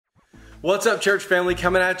What's up, church family?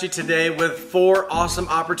 Coming at you today with 4 awesome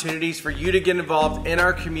opportunities for you to get involved in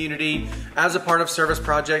our community as a part of service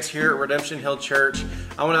projects here at Redemption Hill Church.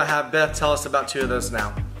 I want to have Beth tell us about 2 of those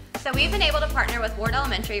now. So we've been able to partner with Ward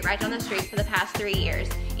Elementary right down the street for the past 3 years.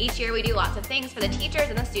 Each year we do lots of things for the teachers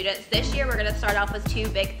and the students. This year we're going to start off with 2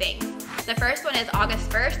 big things. The first one is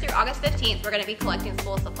August 1st through August 15th, we're going to be collecting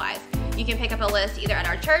school supplies. You can pick up a list either at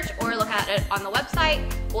our church or look at it on the website.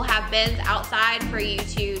 We'll have bins outside for you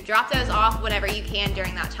to drop those off whenever you can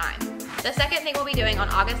during that time. The second thing we'll be doing on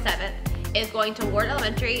August 7th is going to Ward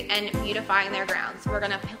Elementary and beautifying their grounds. We're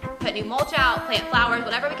going to put new mulch out, plant flowers,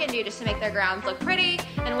 whatever we can do just to make their grounds look pretty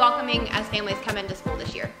and welcoming as families come into school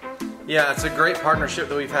this year. Yeah, it's a great partnership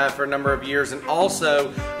that we've had for a number of years. And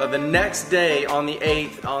also, the next day on the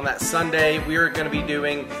 8th, on that Sunday, we are going to be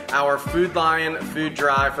doing our Food Lion food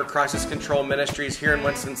drive for Crisis Control Ministries here in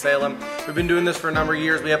Winston-Salem. We've been doing this for a number of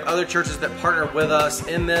years. We have other churches that partner with us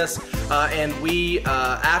in this. And we,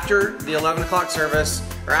 after the 11 o'clock service,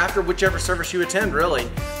 or after whichever service you attend, really,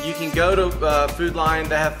 you can go to Food Lion.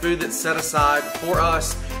 They have food that's set aside for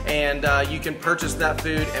us, and you can purchase that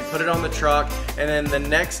food and put it on the truck. And then the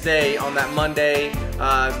next day, on that Monday,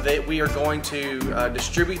 we are going to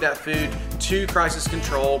distribute that food to Crisis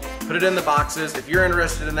Control, put it in the boxes. If you're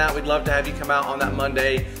interested in that, we'd love to have you come out on that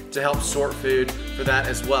Monday to help sort food for that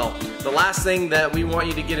as well. The last thing that we want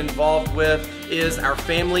you to get involved with is our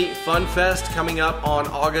Family Fun Fest coming up on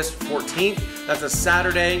August 14th. That's a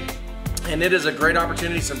Saturday. And it is a great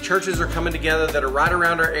opportunity. Some churches are coming together that are right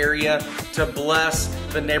around our area to bless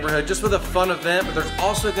the neighborhood just with a fun event. But there's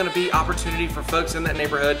also going to be opportunity for folks in that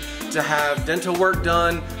neighborhood to have dental work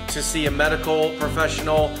done, to see a medical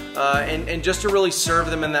professional, and just to really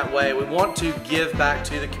serve them in that way. We want to give back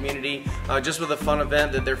to the community just with a fun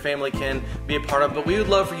event that their family can be a part of. But we would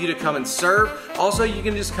love for you to come and serve. Also, you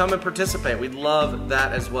can just come and participate. We'd love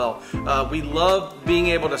that as well. We love being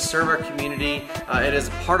able to serve our community. It is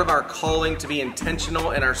part of our calling to be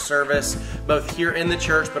intentional in our service, both here in the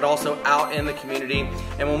church, but also out in the community.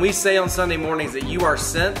 And when we say on Sunday mornings that you are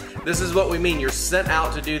sent, this is what we mean. You're sent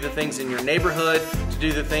out to do the things in your neighborhood, to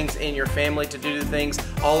do the things in your family, to do the things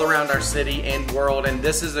all around our city and world. And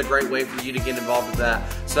this is a great way for you to get involved with that.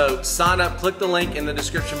 So sign up, click the link in the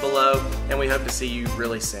description below, and we hope to see you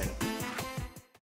really soon.